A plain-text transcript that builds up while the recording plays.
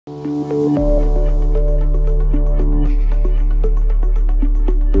Hello,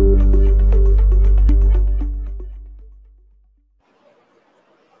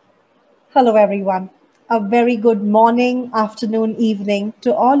 everyone. A very good morning, afternoon, evening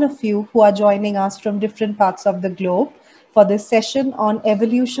to all of you who are joining us from different parts of the globe for this session on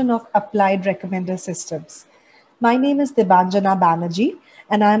evolution of applied recommender systems. My name is Debanjana Banerjee,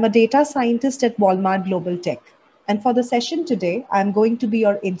 and I am a data scientist at Walmart Global Tech. And for the session today, I'm going to be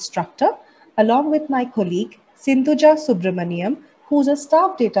your instructor, along with my colleague, Sinduja Subramaniam, who's a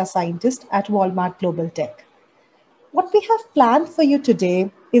staff data scientist at Walmart Global Tech. What we have planned for you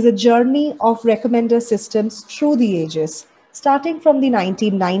today is a journey of recommender systems through the ages, starting from the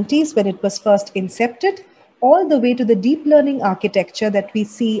 1990s when it was first incepted, all the way to the deep learning architecture that we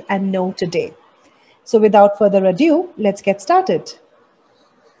see and know today. So without further ado, let's get started.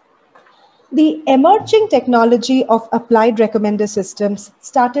 The emerging technology of applied recommender systems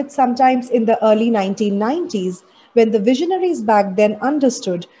started sometimes in the early 1990s when the visionaries back then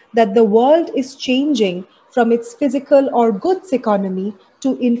understood that the world is changing from its physical or goods economy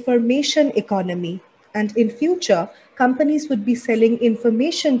to information economy. And in future, companies would be selling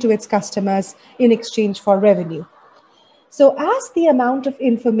information to its customers in exchange for revenue. So as the amount of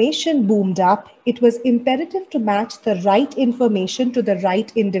information boomed up, it was imperative to match the right information to the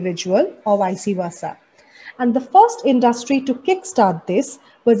right individual or vice versa. And the first industry to kickstart this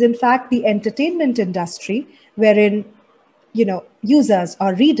was in fact the entertainment industry, wherein users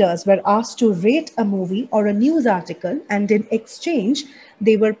or readers were asked to rate a movie or a news article, and in exchange,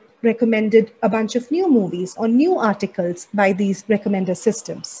 they were recommended a bunch of new movies or new articles by these recommender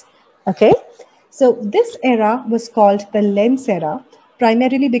systems. Okay, so this era was called the lens era,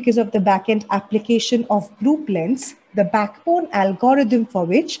 primarily because of the backend application of GroupLens, the backbone algorithm for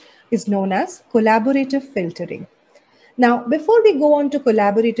which is known as collaborative filtering. Now, before we go on to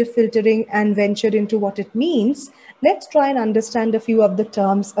collaborative filtering and venture into what it means, let's try and understand a few of the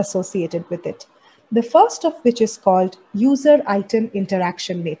terms associated with it. The first of which is called user item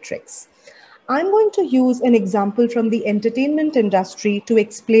interaction matrix. I'm going to use an example from the entertainment industry to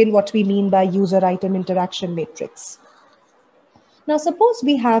explain what we mean by user item interaction matrix. Now, suppose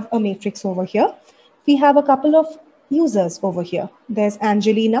we have a matrix over here. We have a couple of users over here. There's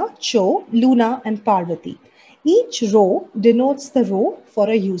Angelina, Cho, Luna, and Parvati. Each row denotes the row for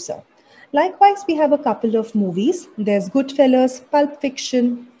a user. Likewise, we have a couple of movies. There's Goodfellas, Pulp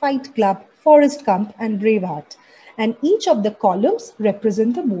Fiction, Fight Club, Forrest Gump, and Braveheart. And each of the columns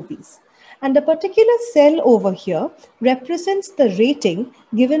represent the movies. And a particular cell over here represents the rating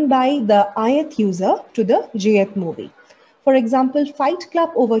given by the ith user to the jth movie. For example, Fight Club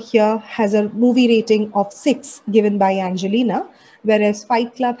over here has a movie rating of 6 given by Angelina, whereas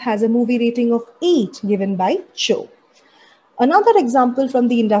Fight Club has a movie rating of 8 given by Cho. Another example from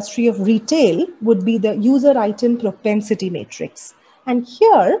the industry of retail would be the user item propensity matrix. And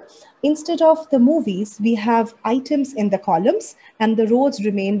here, instead of the movies, we have items in the columns and the rows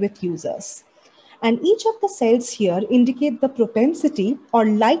remain with users. And each of the cells here indicate the propensity or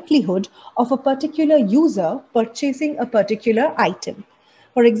likelihood of a particular user purchasing a particular item.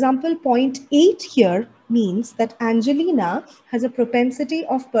 For example, point 8 here means that Angelina has a propensity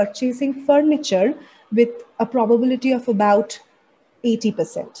of purchasing furniture with a probability of about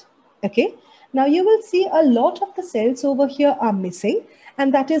 80%. Okay. Now you will see a lot of the cells over here are missing,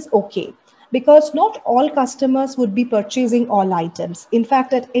 and that is okay, because not all customers would be purchasing all items. In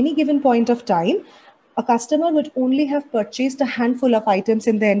fact, at any given point of time, a customer would only have purchased a handful of items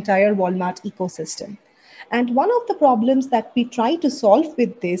in the entire Walmart ecosystem. And one of the problems that we try to solve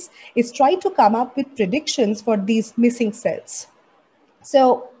with this is try to come up with predictions for these missing cells.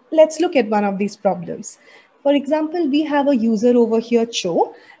 So let's look at one of these problems. For example, we have a user over here,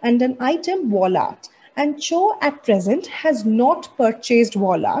 Cho, and an item wall art. And Cho at present has not purchased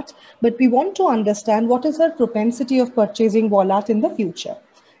wall art, but we want to understand what is her propensity of purchasing wall art in the future.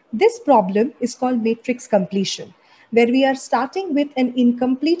 This problem is called matrix completion, where we are starting with an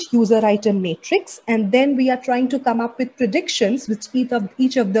incomplete user item matrix, and then we are trying to come up with predictions with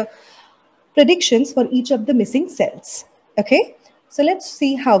each of the predictions for each of the missing cells. Okay, so let's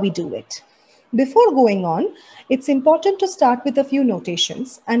see how we do it. Before going on, it's important to start with a few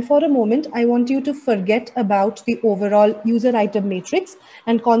notations. And for a moment, I want you to forget about the overall user item matrix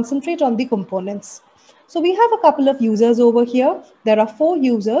and concentrate on the components. So we have a couple of users over here. There are 4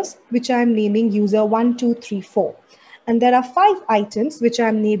 users, which I'm naming user 1, 2, 3, 4. And there are 5 items, which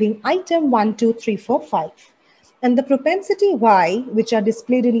I'm naming item 1, 2, 3, 4, 5. And the propensity Y, which are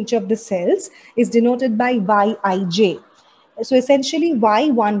displayed in each of the cells, is denoted by Yij. So essentially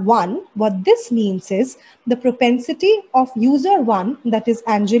Y11, what this means is the propensity of user 1, that is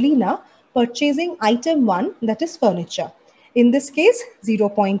Angelina, purchasing item 1, that is furniture. In this case,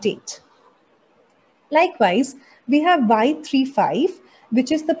 0.8. Likewise, we have Y35,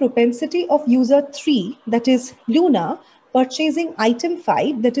 which is the propensity of user 3, that is Luna, purchasing item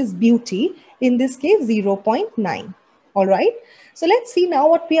 5, that is beauty, in this case 0.9. All right. So let's see now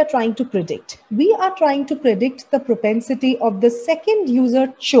what we are trying to predict. We are trying to predict the propensity of the second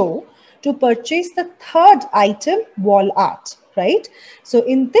user Cho to purchase the third item, wall art, right? So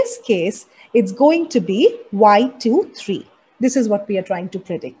in this case, it's going to be Y23. This is what we are trying to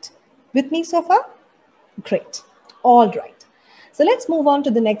predict. With me so far? Great. All right. So let's move on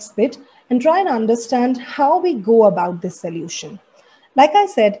to the next bit and try and understand how we go about this solution. Like I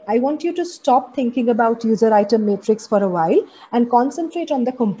said, I want you to stop thinking about user item matrix for a while and concentrate on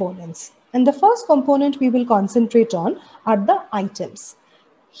the components. And the first component we will concentrate on are the items.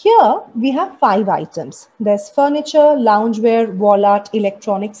 Here we have 5 items. There's furniture, loungewear, wall art,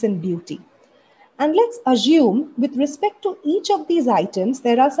 electronics, and beauty. And let's assume with respect to each of these items,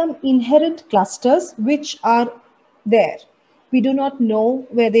 there are some inherent clusters which are there. We do not know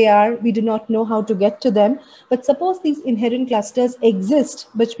where they are. We do not know how to get to them. But suppose these inherent clusters exist,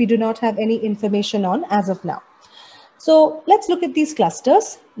 but we do not have any information on as of now. So let's look at these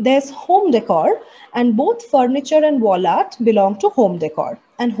clusters. There's home decor, and both furniture and wall art belong to home decor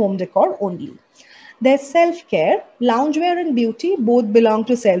and home decor only. There's self-care, loungewear and beauty both belong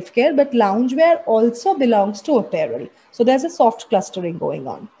to self-care, but loungewear also belongs to apparel. So there's a soft clustering going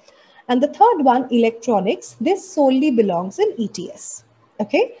on. And the third one, electronics, this solely belongs in ETS.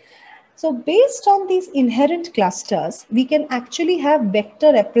 Okay. So based on these inherent clusters, we can actually have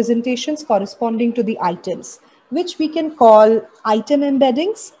vector representations corresponding to the items, which we can call item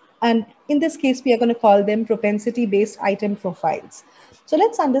embeddings. And in this case, we are going to call them propensity-based item profiles. So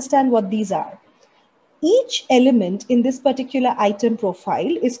let's understand what these are. Each element in this particular item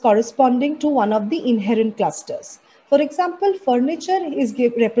profile is corresponding to one of the inherent clusters. For example, furniture is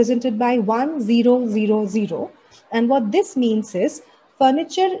represented by 1000. And what this means is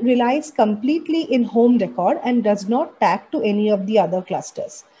furniture relies completely in home decor and does not tag to any of the other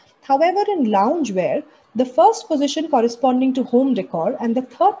clusters. However, in loungewear, the first position corresponding to home decor and the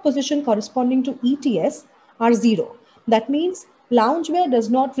third position corresponding to ETS are 0. That means loungewear does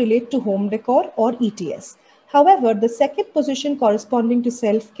not relate to home decor or ETS. However, the second position corresponding to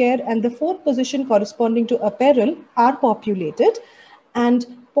self-care and the fourth position corresponding to apparel are populated. And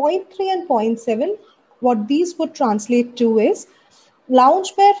 0.3 and 0.7, what these would translate to is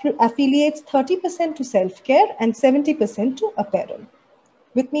loungewear affiliates 30% to self-care and 70% to apparel.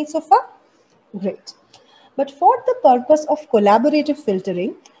 With me so far? Great. But for the purpose of collaborative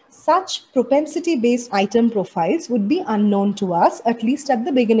filtering, such propensity-based item profiles would be unknown to us, at least at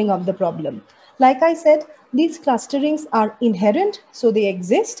the beginning of the problem. Like I said, these clusterings are inherent, so they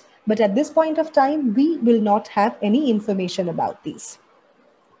exist, but at this point of time, we will not have any information about these.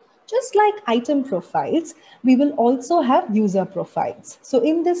 Just like item profiles, we will also have user profiles. So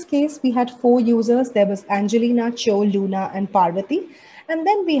in this case, we had 4 users. There was Angelina, Cho, Luna, and Parvati. And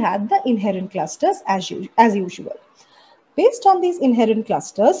then we had the inherent clusters as usual. Based on these inherent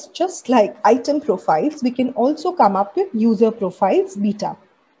clusters, just like item profiles, we can also come up with user profiles beta.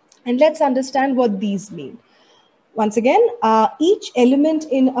 And let's understand what these mean. Once again, each element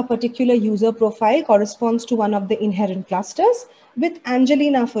in a particular user profile corresponds to one of the inherent clusters. With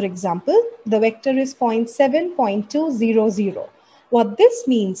Angelina, for example, the vector is 0.7, 0.200. What this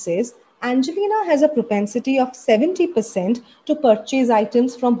means is Angelina has a propensity of 70% to purchase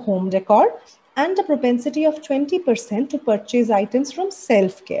items from home decor and a propensity of 20% to purchase items from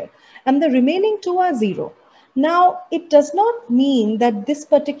self-care. And the remaining 2 are 0. Now, it does not mean that this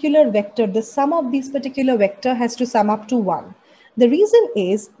particular vector, the sum of these particular vector has to sum up to 1. The reason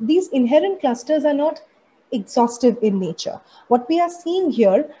is these inherent clusters are not exhaustive in nature. What we are seeing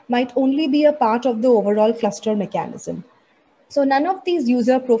here might only be a part of the overall cluster mechanism. So none of these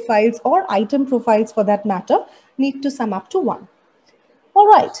user profiles or item profiles for that matter need to sum up to 1. All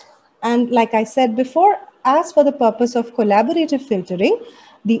right. And like I said before, as for the purpose of collaborative filtering,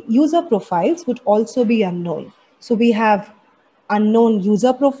 the user profiles would also be unknown. So we have unknown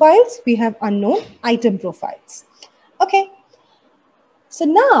user profiles, we have unknown item profiles. Okay. So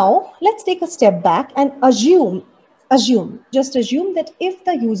now let's take a step back and assume that if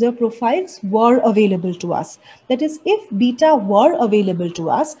the user profiles were available to us, that is if beta were available to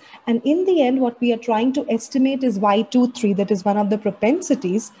us, and in the end what we are trying to estimate is Y23, that is one of the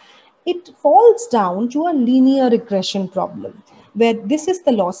propensities, it falls down to a linear regression problem. where this is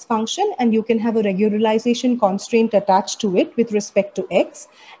the loss function and you can have a regularization constraint attached to it with respect to x.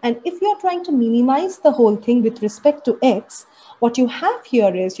 And if you're trying to minimize the whole thing with respect to x, what you have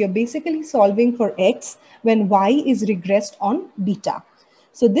here is you're basically solving for x when y is regressed on beta.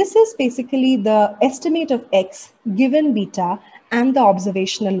 So this is basically the estimate of x given beta and the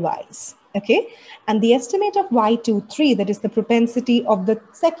observational y's. Okay, and the estimate of y23, that is the propensity of the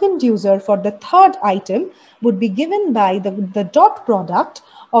second user for the third item, would be given by the dot product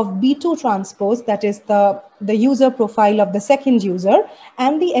of B2 transpose, that is the user profile of the second user,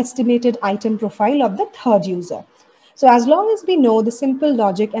 and the estimated item profile of the third user. So as long as we know the simple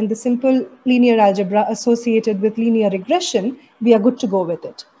logic and the simple linear algebra associated with linear regression, we are good to go with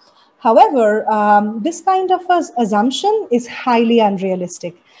it. However, this kind of assumption is highly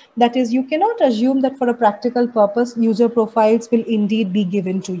unrealistic. That is, you cannot assume that for a practical purpose, user profiles will indeed be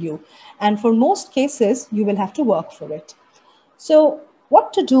given to you. And for most cases, you will have to work for it. So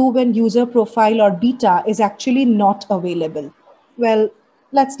what to do when user profile or beta is actually not available? Well,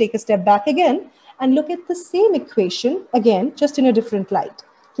 let's take a step back again and look at the same equation again, just in a different light.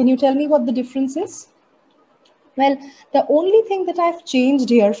 Can you tell me what the difference is? Well, the only thing that I've changed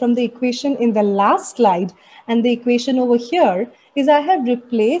here from the equation in the last slide and the equation over here is I have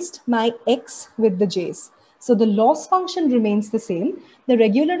replaced my x with the j's. So the loss function remains the same. The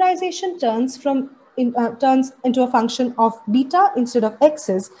regularization turns into a function of beta instead of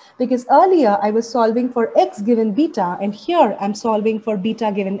x's, because earlier I was solving for x given beta and here I'm solving for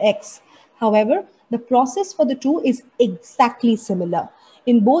beta given x. However, the process for the two is exactly similar.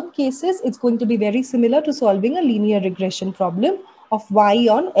 In both cases, it's going to be very similar to solving a linear regression problem of y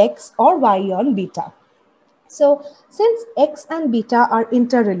on x or y on beta. So since x and beta are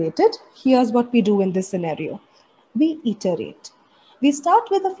interrelated, here's what we do in this scenario. We iterate. We start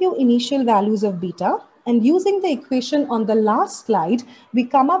with a few initial values of beta, and using the equation on the last slide, we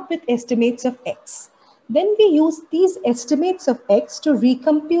come up with estimates of x. Then we use these estimates of x to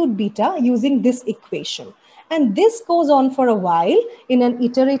recompute beta using this equation. And this goes on for a while in an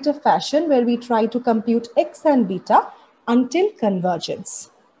iterative fashion where we try to compute x and beta until convergence.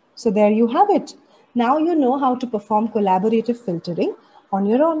 So there you have it. Now you know how to perform collaborative filtering on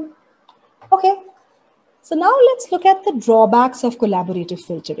your own. Okay, so now let's look at the drawbacks of collaborative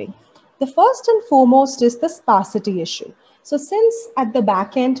filtering. The first and foremost is the sparsity issue. So since at the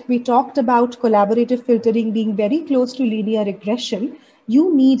back end, we talked about collaborative filtering being very close to linear regression,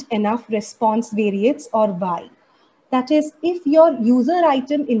 you need enough response variates or Y. That is, if your user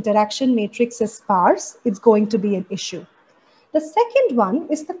item interaction matrix is sparse, it's going to be an issue. The second one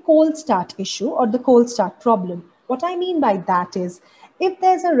is the cold start issue or the cold start problem. What I mean by that is, if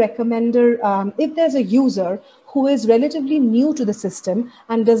there's a recommender, if there's a user who is relatively new to the system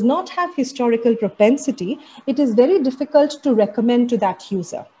and does not have historical propensity, it is very difficult to recommend to that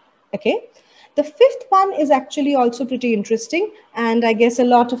user. Okay. The fifth one is actually also pretty interesting, and I guess a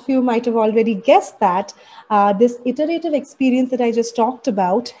lot of you might have already guessed that this iterative experience that I just talked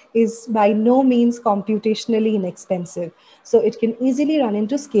about is by no means computationally inexpensive. So it can easily run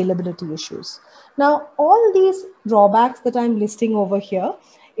into scalability issues. Now, all these drawbacks that I'm listing over here,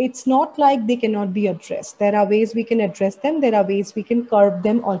 it's not like they cannot be addressed. There are ways we can address them. There are ways we can curb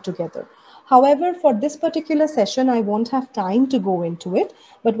them altogether. However, for this particular session, I won't have time to go into it.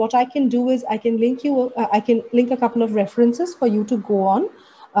 But what I can do is I can link a couple of references for you to go on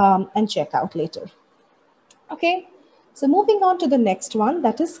and check out later. Okay, so moving on to the next one,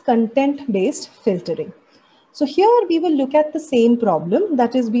 that is content-based filtering. So here we will look at the same problem.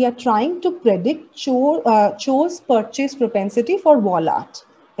 That is, we are trying to predict Cho's purchase propensity for wall art.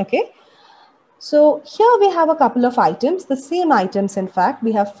 Okay. So here we have a couple of items, the same items in fact.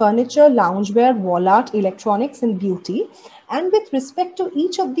 We have furniture, loungewear, wall art, electronics, and beauty. And with respect to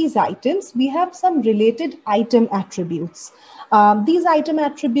each of these items, we have some related item attributes. These item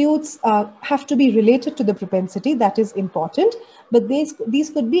attributes have to be related to the propensity, that is important, but these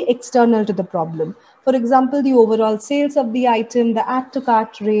could be external to the problem. For example, the overall sales of the item, the add to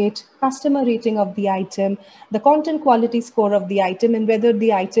cart rate, customer rating of the item, the content quality score of the item, and whether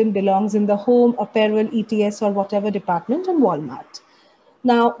the item belongs in the home, apparel, ETS, or whatever department in Walmart.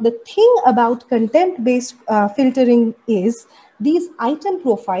 Now, the thing about content-based filtering is these item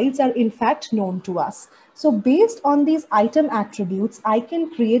profiles are in fact known to us. So based on these item attributes, I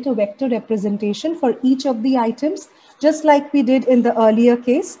can create a vector representation for each of the items, just like we did in the earlier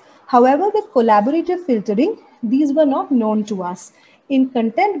case. However, with collaborative filtering, these were not known to us. In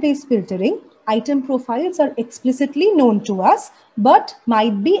content-based filtering, item profiles are explicitly known to us, but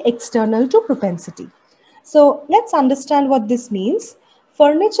might be external to propensity. So let's understand what this means.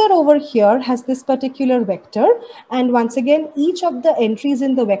 Furniture over here has this particular vector, and once again, each of the entries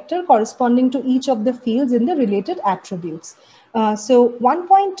in the vector corresponding to each of the fields in the related attributes. So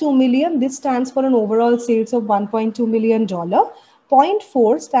 1.2 million, this stands for an overall sales of $1.2 million. zero point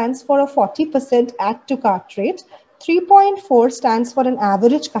 0.4 stands for a 40% add to cart rate. 3.4 stands for an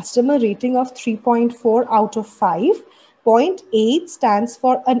average customer rating of 3.4 out of 5. Zero point 0.8 stands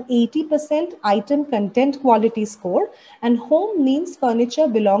for an 80% item content quality score, and home means furniture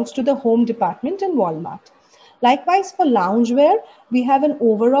belongs to the home department in Walmart. Likewise, for loungewear, we have an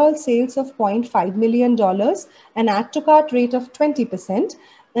overall sales of $0.5 million, an add to cart rate of 20%,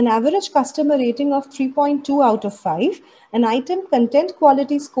 an average customer rating of 3.2 out of 5, an item content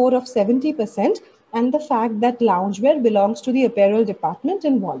quality score of 70%, and the fact that loungewear belongs to the apparel department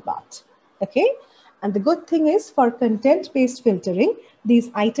in Walmart. Okay? And the good thing is, for content-based filtering,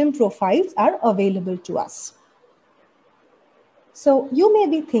 these item profiles are available to us. So you may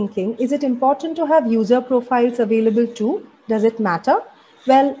be thinking, is it important to have user profiles available too? Does it matter?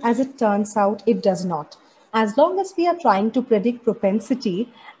 Well, as it turns out, it does not. As long as we are trying to predict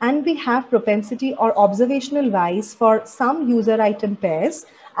propensity and we have propensity or observational bias for some user item pairs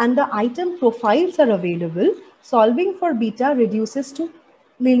and the item profiles are available, solving for beta reduces to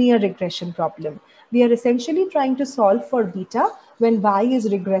linear regression problem. We are essentially trying to solve for beta when y is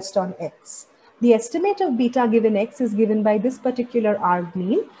regressed on x. The estimate of beta given x is given by this particular arg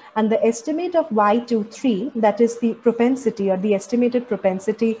mean, and the estimate of y23, that is the propensity or the estimated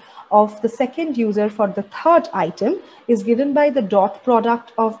propensity of the second user for the third item, is given by the dot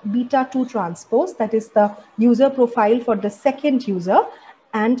product of beta 2 transpose, that is the user profile for the second user,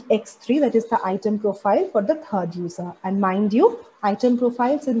 and x3, that is the item profile for the third user. And mind you, item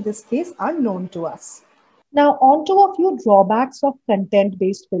profiles in this case are known to us. Now, on to a few drawbacks of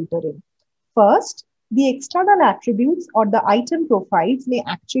content-based filtering. First, the external attributes or the item profiles may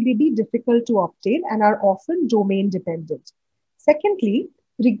actually be difficult to obtain and are often domain dependent. Secondly,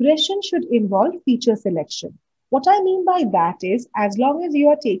 regression should involve feature selection. What I mean by that is, as long as you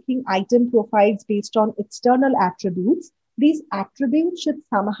are taking item profiles based on external attributes, these attributes should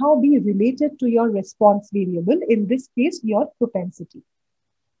somehow be related to your response variable, in this case, your propensity.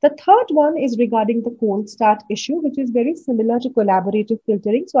 The third one is regarding the cold start issue, which is very similar to collaborative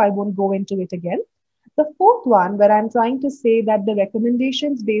filtering, so I won't go into it again. The fourth one, where I'm trying to say that the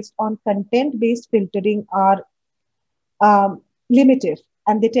recommendations based on content-based filtering are limited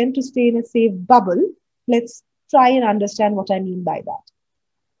and they tend to stay in a safe bubble. Let's try and understand what I mean by that.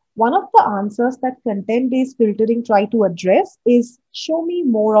 One of the answers that content-based filtering try to address is show me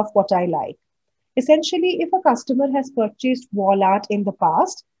more of what I like. Essentially, if a customer has purchased wall art in the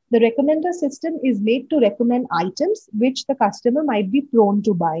past, the recommender system is made to recommend items which the customer might be prone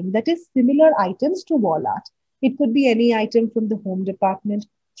to buying, that is, similar items to wall art. It could be any item from the home department,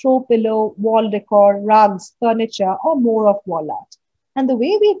 throw pillow, wall decor, rugs, furniture, or more of wall art. And the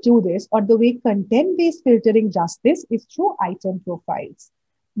way we do this, or the way content-based filtering does this, is through item profiles.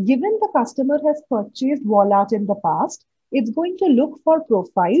 Given the customer has purchased wall art in the past, it's going to look for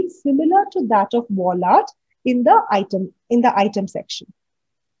profiles similar to that of wall art in the item section.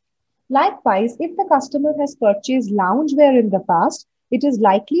 Likewise, if the customer has purchased loungewear in the past, it is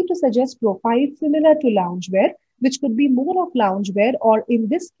likely to suggest profiles similar to loungewear, which could be more of loungewear or in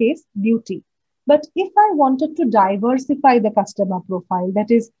this case, beauty. But if I wanted to diversify the customer profile,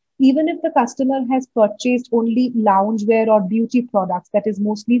 that is, even if the customer has purchased only loungewear or beauty products, that is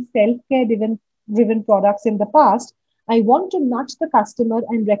mostly self-care driven products in the past, I want to nudge the customer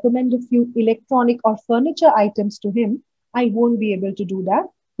and recommend a few electronic or furniture items to him, I won't be able to do that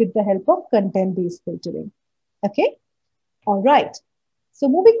with the help of content-based filtering. Okay? All right. So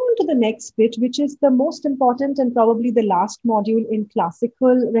moving on to the next bit, which is the most important and probably the last module in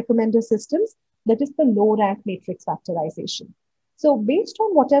classical recommender systems, that is the low rank matrix factorization. So based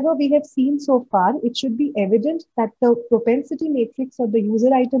on whatever we have seen so far, it should be evident that the propensity matrix or the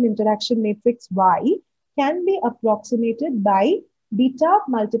user item interaction matrix Y can be approximated by beta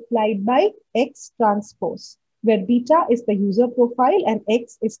multiplied by X transpose, where beta is the user profile and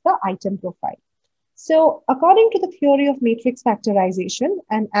X is the item profile. So according to the theory of matrix factorization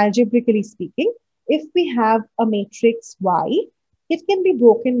and algebraically speaking, if we have a matrix Y, it can be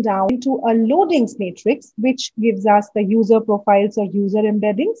broken down into a loadings matrix, which gives us the user profiles or user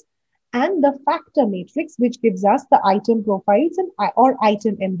embeddings, and the factor matrix, which gives us the item profiles and or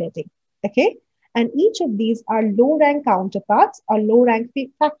item embedding. Okay. And each of these are low rank counterparts or low rank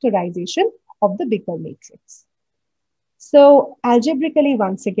factorization of the bigger matrix. So algebraically,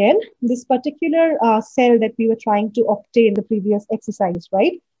 once again, this particular cell that we were trying to obtain in the previous exercise,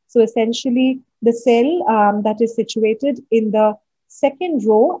 right? So essentially the cell that is situated in the second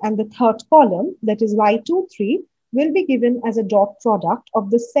row and the third column, that is y23, will be given as a dot product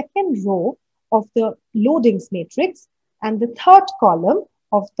of the second row of the loadings matrix and the third column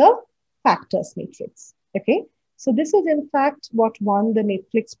of the factors matrix. Okay, so this is in fact what won the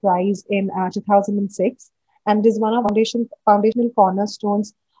Netflix prize in 2006 and is one of foundational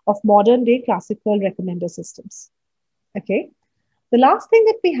cornerstones of modern day classical recommender systems. Okay, the last thing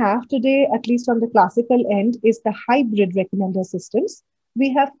that we have today, at least on the classical end, is the hybrid recommender systems.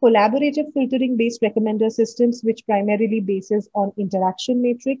 We have collaborative filtering based recommender systems, which primarily bases on interaction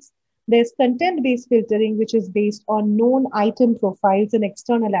matrix. There's content based filtering, which is based on known item profiles and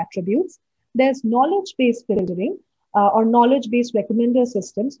external attributes. There's knowledge based filtering or knowledge based recommender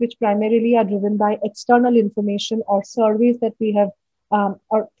systems, which primarily are driven by external information or surveys that we have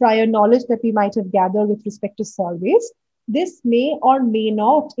or prior knowledge that we might have gathered with respect to surveys. This may or may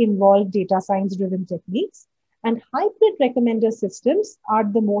not involve data science driven techniques. And hybrid recommender systems are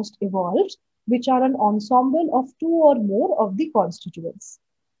the most evolved, which are an ensemble of two or more of the constituents.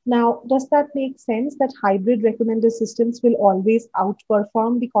 Now, does that make sense that hybrid recommender systems will always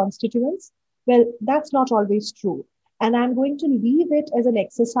outperform the constituents? Well, that's not always true. And I'm going to leave it as an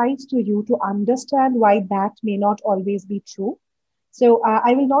exercise to you to understand why that may not always be true. So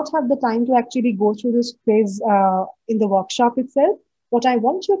I will not have the time to actually go through this quiz in the workshop itself. What I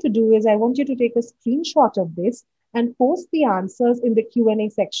want you to do is I want you to take a screenshot of this and post the answers in the Q&A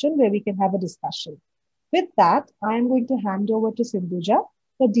section where we can have a discussion. With that, I am going to hand over to Sinduja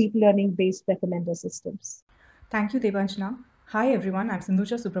for deep learning based recommender systems. Thank you, Debanjana. Hi everyone, I'm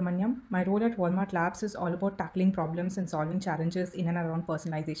Sinduja Subramaniam. My role at Walmart Labs is all about tackling problems and solving challenges in and around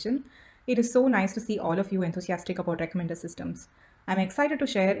personalization. It is so nice to see all of you enthusiastic about recommender systems. I'm excited to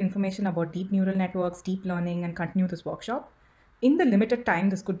share information about deep neural networks, deep learning, and continue this workshop. In the limited time,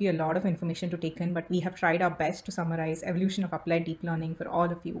 this could be a lot of information to take in, but we have tried our best to summarize evolution of applied deep learning for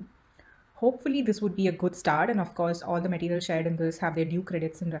all of you. Hopefully this would be a good start, and of course, all the material shared in this have their due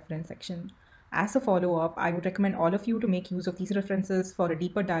credits in reference section. As a follow-up, I would recommend all of you to make use of these references for a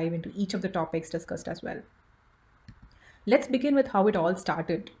deeper dive into each of the topics discussed as well. Let's begin with how it all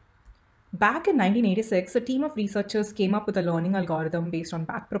started. Back in 1986, a team of researchers came up with a learning algorithm based on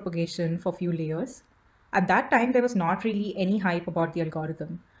backpropagation for few layers. At that time, there was not really any hype about the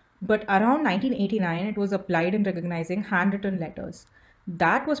algorithm. But around 1989, it was applied in recognizing handwritten letters.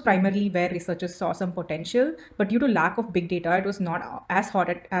 That was primarily where researchers saw some potential, but due to lack of big data, it was not as hot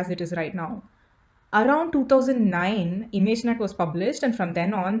as it is right now. Around 2009, ImageNet was published, and from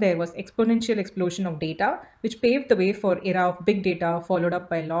then on, there was exponential explosion of data, which paved the way for era of big data, followed up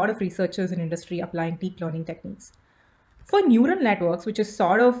by a lot of researchers in industry applying deep learning techniques. For neural networks, which is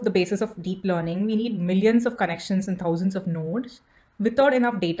sort of the basis of deep learning, we need millions of connections and thousands of nodes. Without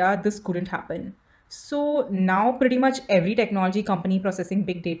enough data, this couldn't happen. So now pretty much every technology company processing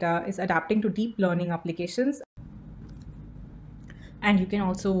big data is adapting to deep learning applications. And you can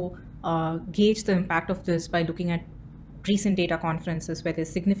also gauge the impact of this by looking at recent data conferences where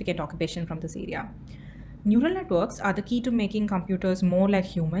there's significant occupation from this area. Neural networks are the key to making computers more like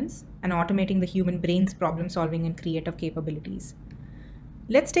humans and automating the human brain's problem solving and creative capabilities.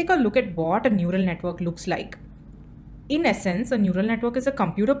 Let's take a look at what a neural network looks like. In essence, a neural network is a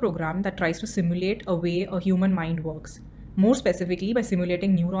computer program that tries to simulate a way a human mind works, more specifically by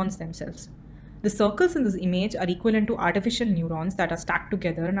simulating neurons themselves. The circles in this image are equivalent to artificial neurons that are stacked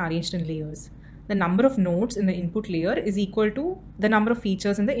together and arranged in layers. The number of nodes in the input layer is equal to the number of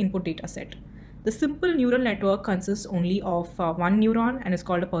features in the input dataset. The simple neural network consists only of one neuron and is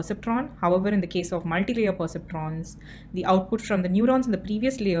called a perceptron. However, in the case of multi-layer perceptrons, the output from the neurons in the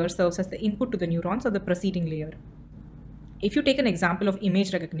previous layer serves as the input to the neurons of the preceding layer. If you take an example of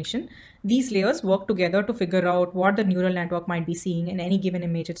image recognition, these layers work together to figure out what the neural network might be seeing in any given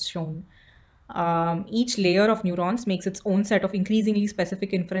image it's shown. Each layer of neurons makes its own set of increasingly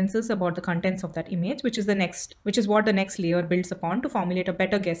specific inferences about the contents of that image, which is what the next layer builds upon to formulate a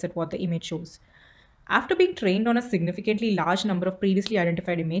better guess at what the image shows. After being trained on a significantly large number of previously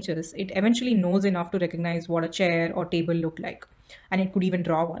identified images, it eventually knows enough to recognize what a chair or table look like, and it could even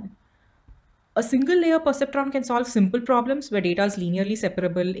draw one. A single layer perceptron can solve simple problems where data is linearly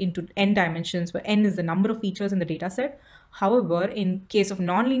separable into n dimensions, where n is the number of features in the dataset. However, in case of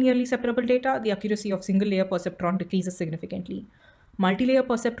non-linearly separable data, the accuracy of single layer perceptron decreases significantly. Multi-layer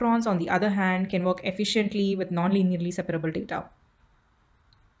perceptrons, on the other hand, can work efficiently with non-linearly separable data.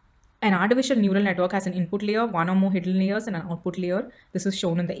 An artificial neural network has an input layer, one or more hidden layers, and an output layer. This is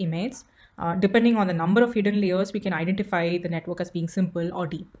shown in the image. Depending on the number of hidden layers, we can identify the network as being simple or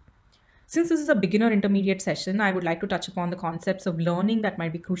deep. Since this is a beginner intermediate session, I would like to touch upon the concepts of learning that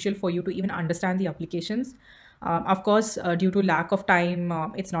might be crucial for you to even understand the applications. Of course, due to lack of time,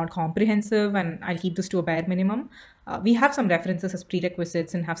 it's not comprehensive, and I'll keep this to a bare minimum. We have some references as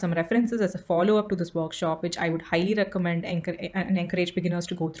prerequisites and have some references as a follow up to this workshop, which I would highly recommend and encourage beginners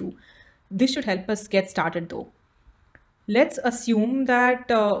to go through. This should help us get started though. Let's assume that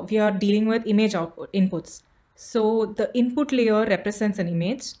we are dealing with image output inputs. So the input layer represents an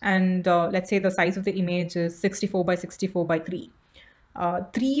image, and let's say the size of the image is 64 by 64 by 3.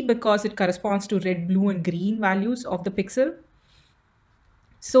 3 because it corresponds to red, blue, and green values of the pixel.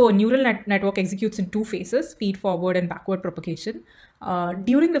 So a neural network executes in two phases, feed forward and backward propagation.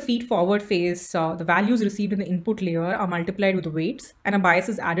 During the feed forward phase, the values received in the input layer are multiplied with the weights, and a bias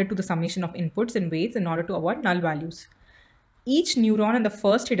is added to the summation of inputs and weights in order to avoid null values. Each neuron in the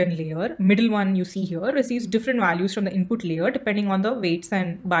first hidden layer, middle one you see here, receives different values from the input layer depending on the weights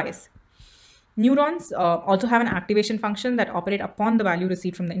and bias. Neurons also have an activation function that operate upon the value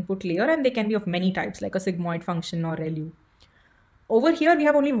received from the input layer, and they can be of many types like a sigmoid function or ReLU. Over here, we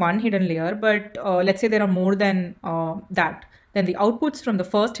have only one hidden layer, but let's say there are more than that. Then the outputs from the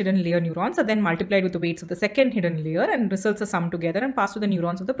first hidden layer neurons are then multiplied with the weights of the second hidden layer, and results are summed together and passed to the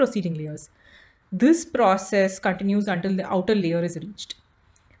neurons of the preceding layers. This process continues until the outer layer is reached.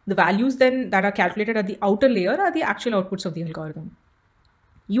 The values then that are calculated at the outer layer are the actual outputs of the algorithm.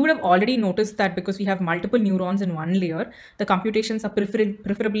 You would have already noticed that because we have multiple neurons in one layer, the computations are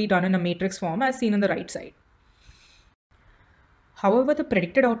preferably done in a matrix form as seen on the right side. However, the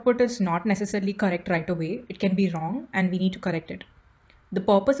predicted output is not necessarily correct right away. It can be wrong and we need to correct it. The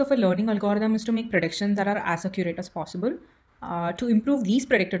purpose of a learning algorithm is to make predictions that are as accurate as possible. To improve these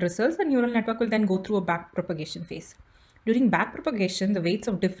predicted results, the neural network will then go through a backpropagation phase. During backpropagation, the weights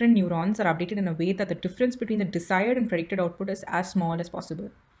of different neurons are updated in a way that the difference between the desired and predicted output is as small as possible.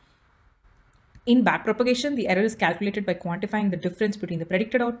 In backpropagation, the error is calculated by quantifying the difference between the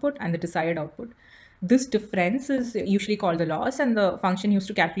predicted output and the desired output. This difference is usually called the loss, and the function used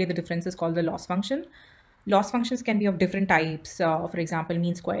to calculate the difference is called the loss function. Loss functions can be of different types, for example,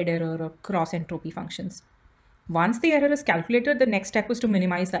 mean squared error or cross entropy functions. Once the error is calculated, the next step is to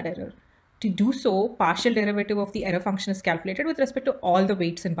minimize that error. To do so, partial derivative of the error function is calculated with respect to all the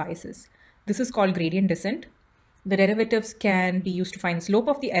weights and biases. This is called gradient descent. The derivatives can be used to find the slope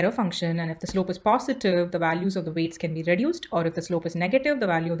of the error function, and if the slope is positive, the values of the weights can be reduced, or if the slope is negative, the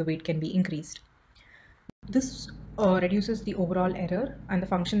value of the weight can be increased. This reduces the overall error, and the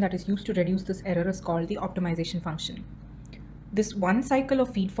function that is used to reduce this error is called the optimization function. This one cycle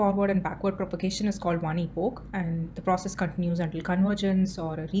of feed forward and backward propagation is called one epoch, and the process continues until convergence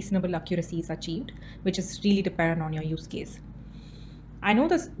or a reasonable accuracy is achieved, which is really dependent on your use case. I know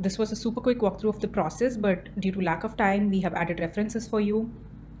this was a super quick walkthrough of the process, but due to lack of time, we have added references for you.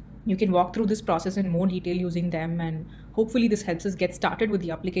 You can walk through this process in more detail using them, and hopefully this helps us get started with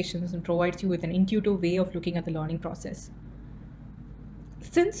the applications and provides you with an intuitive way of looking at the learning process.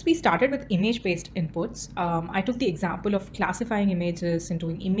 Since we started with image-based inputs, I took the example of classifying images and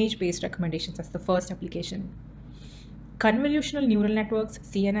doing image-based recommendations as the first application. Convolutional neural networks,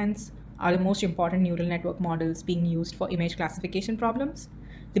 CNNs, are the most important neural network models being used for image classification problems.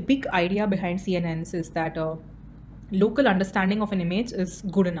 The big idea behind CNNs is that local understanding of an image is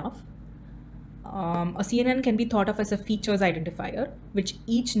good enough. A CNN can be thought of as a features identifier, which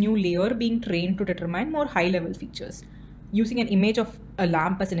each new layer being trained to determine more high-level features. Using an image of a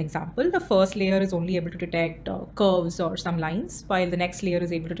lamp as an example, the first layer is only able to detect curves or some lines, while the next layer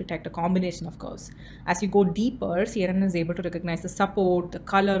is able to detect a combination of curves. As you go deeper, CNN is able to recognize the support, the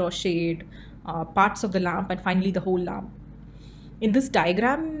color or shade, parts of the lamp, and finally the whole lamp. In this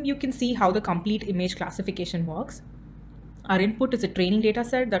diagram, you can see how the complete image classification works. Our input is a training data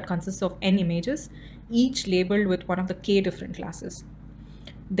set that consists of n images, each labeled with one of the k different classes.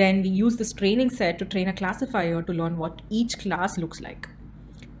 Then we use this training set to train a classifier to learn what each class looks like.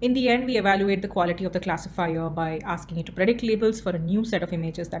 In the end, we evaluate the quality of the classifier by asking it to predict labels for a new set of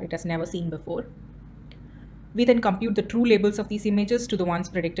images that it has never seen before. We then compute the true labels of these images to the ones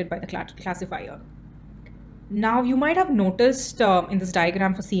predicted by the classifier. Now, you might have noticed in this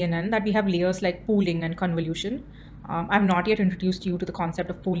diagram for CNN that we have layers like pooling and convolution. I've not yet introduced you to the concept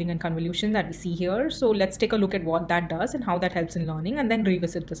of pooling and convolution that we see here. So let's take a look at what that does and how that helps in learning, and then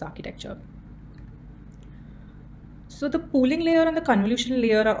revisit this architecture. So the pooling layer and the convolution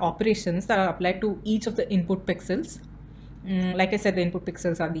layer are operations that are applied to each of the input pixels. Like I said, the input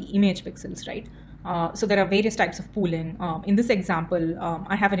pixels are the image pixels, right? So there are various types of pooling. In this example,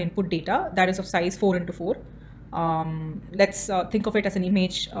 I have an input data that is of size 4 into 4. Let's think of it as an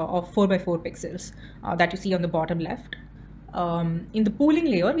image of 4 by 4 pixels that you see on the bottom left. In the pooling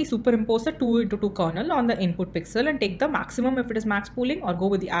layer, we superimpose the 2 into 2 kernel on the input pixel and take the maximum if it is max pooling, or go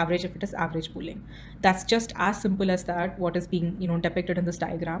with the average if it is average pooling. That's just as simple as that, what is being depicted in this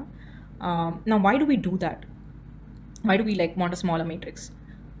diagram. Now, why do we do that? Why do we want a smaller matrix?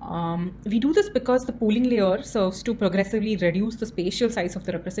 We do this because the pooling layer serves to progressively reduce the spatial size of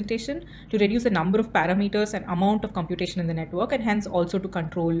the representation, to reduce the number of parameters and amount of computation in the network, and hence also to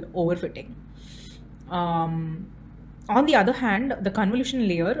control overfitting. On the other hand, the convolution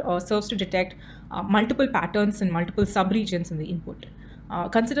layer serves to detect multiple patterns and multiple subregions in the input.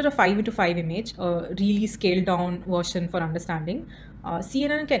 Consider a 5 into 5 image, a really scaled down version for understanding.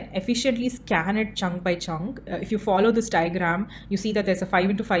 CNN can efficiently scan it chunk by chunk. If you follow this diagram, you see that there's a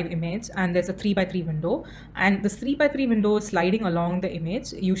 5 into 5 image and there's a 3 by 3 window. And this 3 by 3 window is sliding along the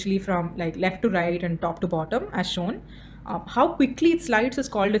image, usually from left to right and top to bottom as shown. How quickly it slides is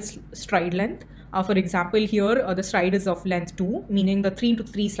called its stride length. For example, here the stride is of length 2, meaning the 3 into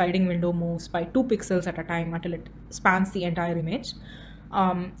 3 sliding window moves by 2 pixels at a time until it spans the entire image.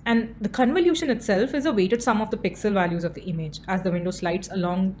 And the convolution itself is a weighted sum of the pixel values of the image as the window slides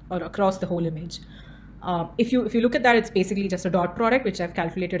along or across the whole image. If you look at that, it's basically just a dot product, which I've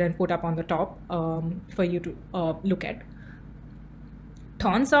calculated and put up on the top for you to look at.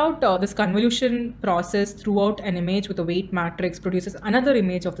 Turns out this convolution process throughout an image with a weight matrix produces another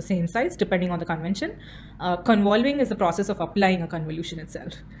image of the same size depending on the convention. Convolving is the process of applying a convolution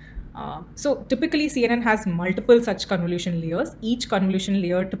itself. So typically CNN has multiple such convolution layers. Each convolution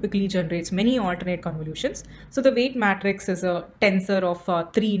layer typically generates many alternate convolutions. So the weight matrix is a tensor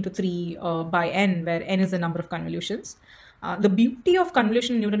of 3 into 3 by n, where n is the number of convolutions. The beauty of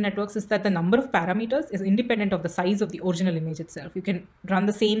convolution neural networks is that the number of parameters is independent of the size of the original image itself. You can run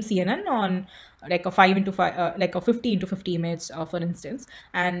the same CNN on a 5 into 5, like a 50 into 50 image, for instance,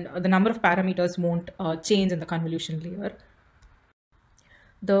 and the number of parameters won't change in the convolution layer.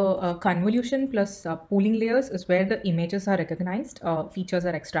 The convolution plus pooling layers is where the images are recognized, features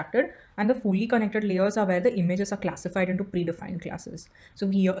are extracted, and the fully connected layers are where the images are classified into predefined classes. So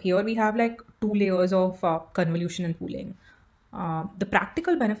here we have 2 layers of convolution and pooling. The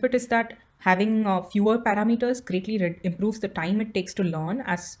practical benefit is that having fewer parameters greatly improves the time it takes to learn,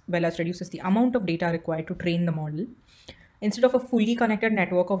 as well as reduces the amount of data required to train the model. Instead of a fully connected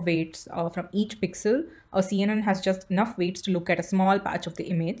network of weights from each pixel, a CNN has just enough weights to look at a small patch of the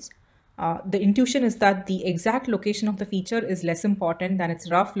image. The intuition is that the exact location of the feature is less important than its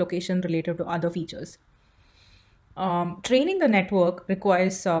rough location relative to other features. Training the network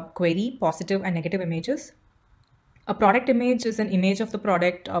requires query, positive and negative images. A product image is an image of the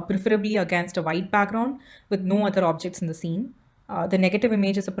product, preferably against a white background with no other objects in the scene. The negative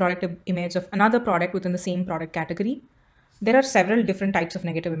image is a product image of another product within the same product category. There are several different types of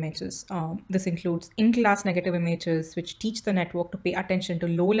negative images. This includes in-class negative images, which teach the network to pay attention to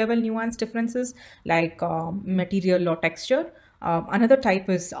low-level nuance differences like material or texture. Another type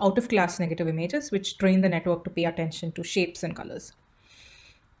is out-of-class negative images, which train the network to pay attention to shapes and colors.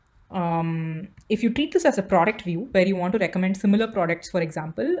 If you treat this as a product view, where you want to recommend similar products, for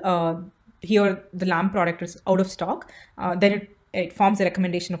example, here the lamp product is out of stock, then it forms a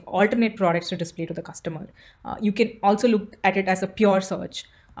recommendation of alternate products to display to the customer. You can also look at it as a pure search.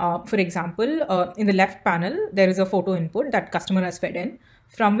 For example, in the left panel, there is a photo input that customer has fed in,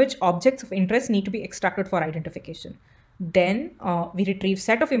 from which objects of interest need to be extracted for identification. Then we retrieve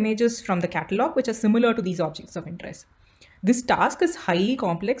set of images from the catalog, which are similar to these objects of interest. This task is highly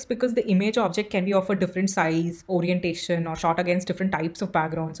complex because the image object can be of a different size, orientation, or shot against different types of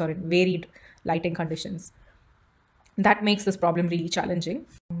backgrounds or in varied lighting conditions. That makes this problem really challenging.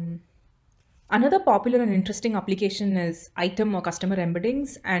 Another popular and interesting application is item or customer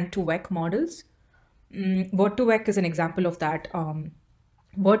embeddings and 2vec models. Word2vec is an example of that.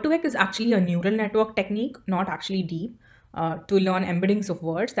 Word2vec is actually a neural network technique, not actually deep, to learn embeddings of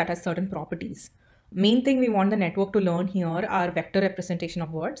words that has certain properties. Main thing we want the network to learn here are vector representation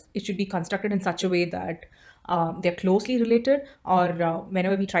of words. It should be constructed in such a way that they're closely related, or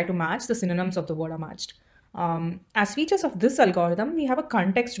whenever we try to match, the synonyms of the word are matched. As features of this algorithm, we have a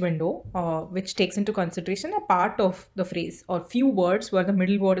context window, which takes into consideration a part of the phrase or few words where the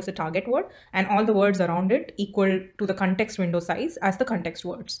middle word is a target word and all the words around it equal to the context window size as the context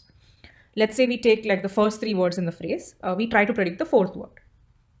words. Let's say we take the first 3 words in the phrase, we try to predict the 4th word.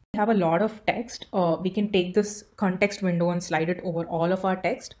 We have a lot of text. We can take this context window and slide it over all of our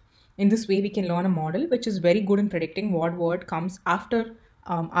text. In this way, we can learn a model which is very good in predicting what word comes after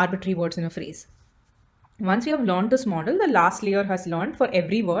arbitrary words in a phrase. Once we have learned this model, the last layer has learned for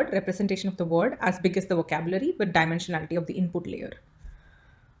every word representation of the word as big as the vocabulary with dimensionality of the input layer.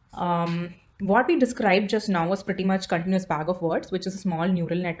 What we described just now was pretty much continuous bag of words, which is a small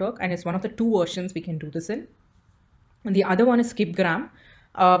neural network, and it's one of the two versions we can do this in. And the other one is skipgram,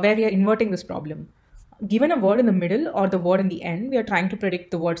 where we are inverting this problem. Given a word in the middle or the word in the end, we are trying to predict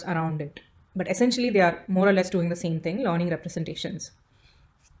the words around it. But essentially, they are more or less doing the same thing, learning representations.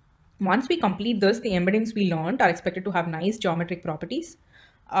 Once we complete this, the embeddings we learned are expected to have nice geometric properties.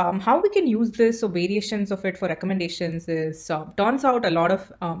 How we can use this or variations of it for recommendations is, turns out a lot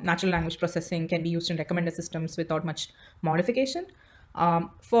of natural language processing can be used in recommender systems without much modification.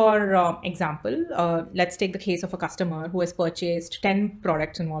 For example, let's take the case of a customer who has purchased 10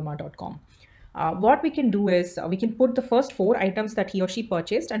 products in Walmart.com. What we can do is we can put the first 4 items that he or she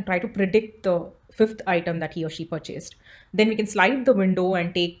purchased and try to predict the 5th item that he or she purchased. Then we can slide the window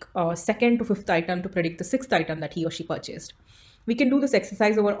and take 2nd to 5th item to predict the 6th item that he or she purchased. We can do this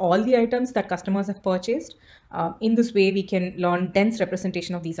exercise over all the items that customers have purchased. In this way, we can learn dense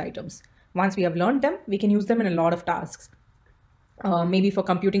representation of these items. Once we have learned them, we can use them in a lot of tasks. Maybe for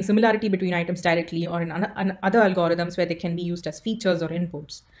computing similarity between items directly, or in other algorithms where they can be used as features or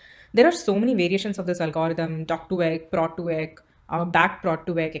inputs. There are so many variations of this algorithm: doc2vec, prod2vec, back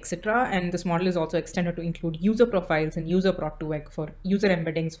prod2vec, etc. And this model is also extended to include user profiles and user prod2vec for user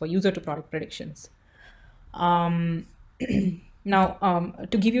embeddings for user to product predictions. Now,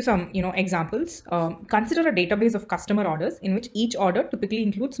 to give you some examples, consider a database of customer orders in which each order typically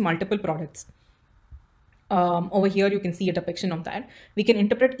includes multiple products. Over here, you can see a depiction of that. We can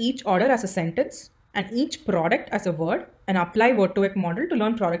interpret each order as a sentence and each product as a word and apply word-to-vec model to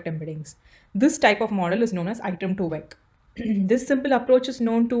learn product embeddings. This type of model is known as item-to-vec. This simple approach is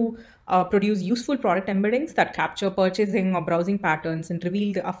known to produce useful product embeddings that capture purchasing or browsing patterns and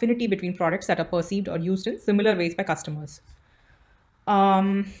reveal the affinity between products that are perceived or used in similar ways by customers.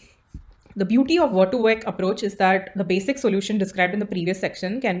 The beauty of word-to-vec approach is that the basic solution described in the previous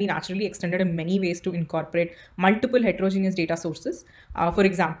section can be naturally extended in many ways to incorporate multiple heterogeneous data sources. For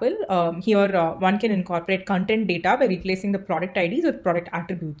example, here one can incorporate content data by replacing the product IDs with product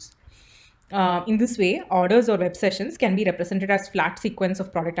attributes. In this way, orders or web sessions can be represented as flat sequence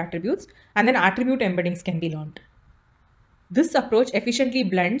of product attributes, and then attribute embeddings can be learned. This approach efficiently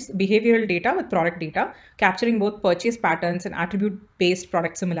blends behavioral data with product data, capturing both purchase patterns and attribute-based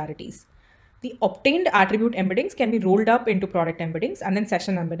product similarities. The obtained attribute embeddings can be rolled up into product embeddings, and then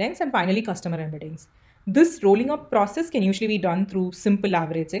session embeddings, and finally customer embeddings. This rolling up process can usually be done through simple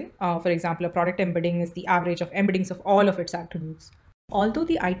averaging. For example, a product embedding is the average of embeddings of all of its attributes. Although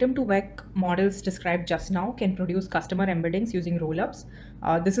the item-to-vec models described just now can produce customer embeddings using rollups,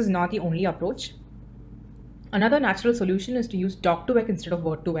 this is not the only approach. Another natural solution is to use doc2vec instead of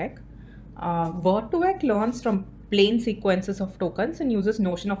word2vec. Word2vec learns from plain sequences of tokens and uses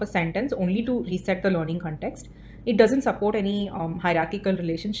notion of a sentence only to reset the learning context. It doesn't support any hierarchical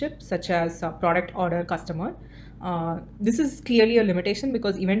relationships such as product, order, customer. This is clearly a limitation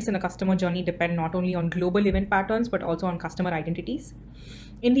because events in a customer journey depend not only on global event patterns but also on customer identities.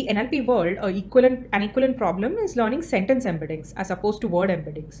 In the NLP world, an equivalent problem is learning sentence embeddings as opposed to word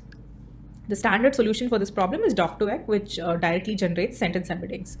embeddings. The standard solution for this problem is doc2vec, which directly generates sentence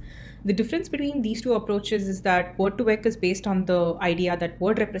embeddings. The difference between these two approaches is that word2vec is based on the idea that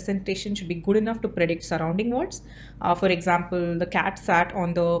word representation should be good enough to predict surrounding words. For example, the cat sat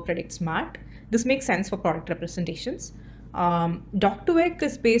on the predicts mat. This makes sense for product representations. Doc2vec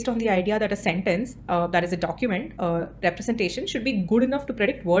is based on the idea that a sentence, that is a document representation, should be good enough to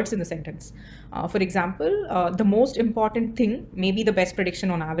predict words in the sentence. For example, the most important thing may be the best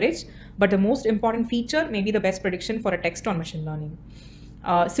prediction on average, but the most important feature may be the best prediction for a text on machine learning.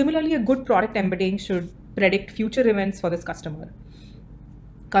 Similarly, a good product embedding should predict future events for this customer.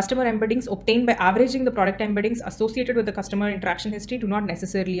 Customer embeddings obtained by averaging the product embeddings associated with the customer interaction history do not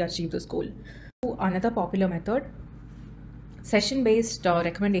necessarily achieve this goal. Another popular method, session-based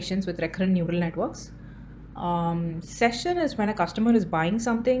recommendations with recurrent neural networks. Session is when a customer is buying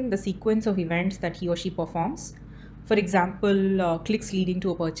something, the sequence of events that he or she performs. For example, clicks leading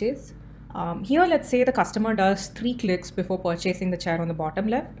to a purchase. Here, let's say the customer does 3 clicks before purchasing the chair on the bottom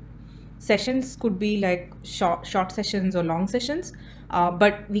left. Sessions could be like short sessions or long sessions,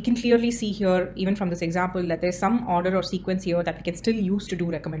 but we can clearly see here, even from this example, that there's some order or sequence here that we can still use to do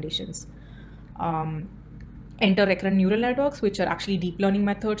recommendations. Enter recurrent neural networks, which are actually deep learning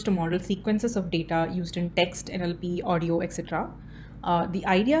methods to model sequences of data used in text, NLP, audio, etc. The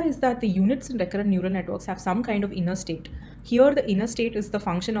idea is that the units in recurrent neural networks have some kind of inner state. Here, the inner state is the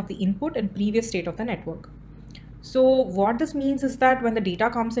function of the input and previous state of the network. So what this means is that when the data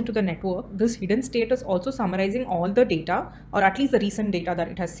comes into the network, this hidden state is also summarizing all the data, or at least the recent data that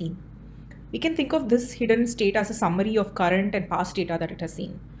it has seen. We can think of this hidden state as a summary of current and past data that it has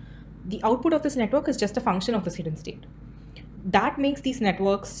seen. The output of this network is just a function of the hidden state. That makes these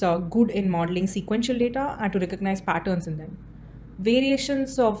networks good in modeling sequential data and to recognize patterns in them.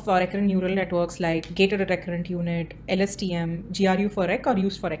 Variations of recurrent neural networks like gated recurrent unit, LSTM, GRU for rec are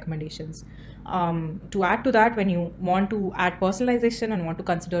used for recommendations. To add to that, when you want to add personalization and want to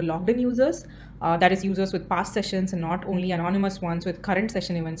consider logged in users, that is users with past sessions and not only anonymous ones with current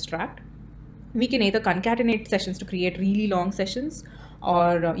session events tracked, we can either concatenate sessions to create really long sessions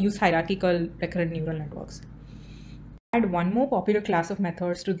or use hierarchical recurrent neural networks. Add one more popular class of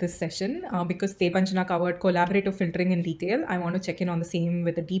methods to this session because Debanjana covered collaborative filtering in detail. I want to check in on the same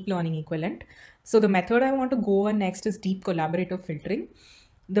with the deep learning equivalent. So the method I want to go on next is deep collaborative filtering.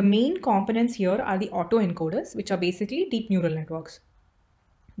 The main components here are the autoencoders, which are basically deep neural networks.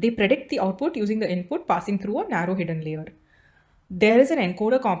 They predict the output using the input passing through a narrow hidden layer. There is an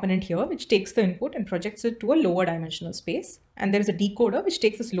encoder component here which takes the input and projects it to a lower dimensional space. And there is a decoder which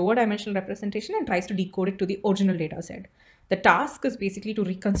takes this lower dimensional representation and tries to decode it to the original data set. The task is basically to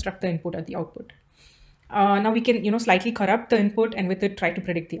reconstruct the input and the output. Now we can, slightly corrupt the input and with it try to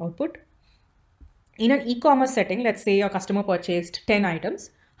predict the output. In an e-commerce setting, let's say a customer purchased 10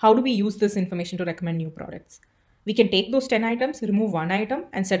 items. How do we use this information to recommend new products? We can take those 10 items, remove one item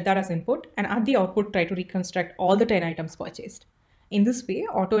and set that as input, and at the output try to reconstruct all the 10 items purchased. In this way,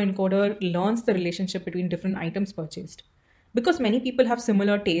 autoencoder learns the relationship between different items purchased. Because many people have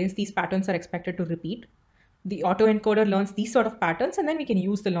similar tastes, these patterns are expected to repeat. The autoencoder learns these sort of patterns, and then we can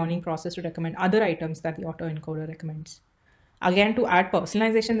use the learning process to recommend other items that the autoencoder recommends. Again, to add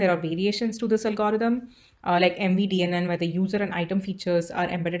personalization, there are variations to this algorithm, like MVDNN, where the user and item features are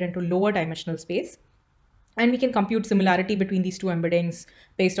embedded into lower dimensional space. And we can compute similarity between these two embeddings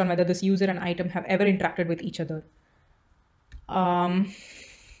based on whether this user and item have ever interacted with each other.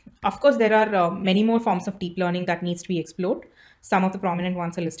 Of course, there are many more forms of deep learning that needs to be explored. Some of the prominent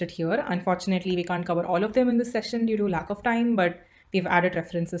ones are listed here. Unfortunately, we can't cover all of them in this session due to lack of time, but we've added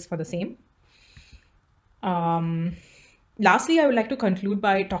references for the same. Lastly, I would like to conclude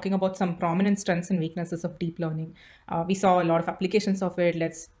by talking about some prominent strengths and weaknesses of deep learning. We saw a lot of applications of it.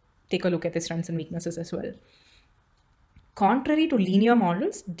 Let's take a look at the strengths and weaknesses as well. Contrary to linear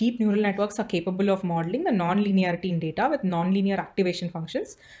models, deep neural networks are capable of modeling the non-linearity in data with nonlinear activation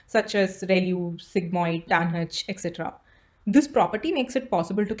functions such as ReLU, sigmoid, tanh, etc. This property makes it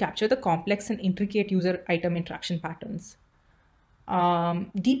possible to capture the complex and intricate user-item interaction patterns.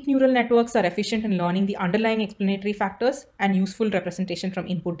 Deep neural networks are efficient in learning the underlying explanatory factors and useful representation from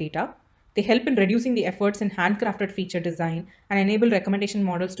input data. They help in reducing the efforts in handcrafted feature design and enable recommendation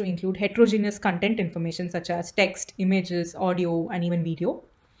models to include heterogeneous content information such as text, images, audio, and even video.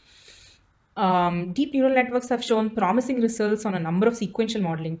 Deep neural networks have shown promising results on a number of sequential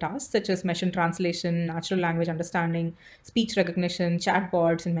modeling tasks such as machine translation, natural language understanding, speech recognition,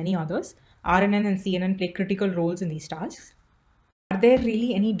 chatbots, and many others. RNN and CNN play critical roles in these tasks. Are there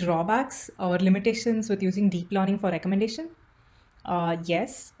really any drawbacks or limitations with using deep learning for recommendation?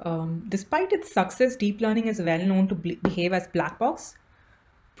 Yes. Despite its success, deep learning is well known to behave as black box.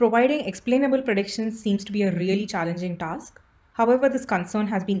 Providing explainable predictions seems to be a really challenging task. However, this concern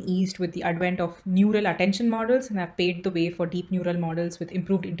has been eased with the advent of neural attention models and have paved the way for deep neural models with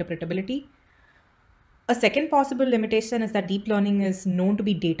improved interpretability. A second possible limitation is that deep learning is known to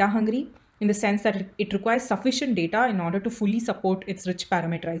be data hungry in the sense that it requires sufficient data in order to fully support its rich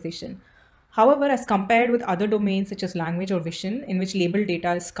parameterization. However, as compared with other domains such as language or vision, in which labeled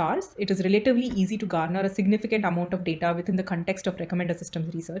data is scarce, it is relatively easy to garner a significant amount of data within the context of recommender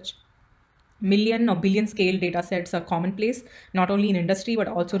systems research. Million or billion scale data sets are commonplace, not only in industry, but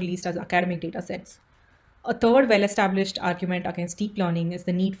also released as academic data sets. A third well-established argument against deep learning is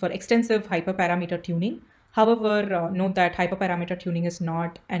the need for extensive hyperparameter tuning. However, note that hyperparameter tuning is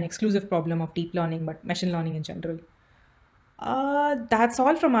not an exclusive problem of deep learning, but machine learning in general. That's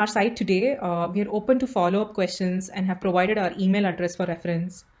all from our side today. We are open to follow-up questions and have provided our email address for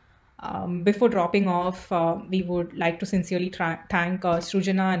reference. Before dropping off, we would like to sincerely thank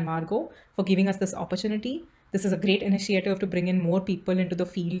Srujana and Margot for giving us this opportunity. This is a great initiative to bring in more people into the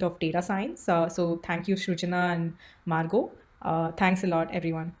field of data science. So thank you, Srujana and Margot. Thanks a lot,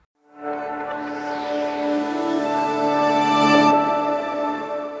 everyone.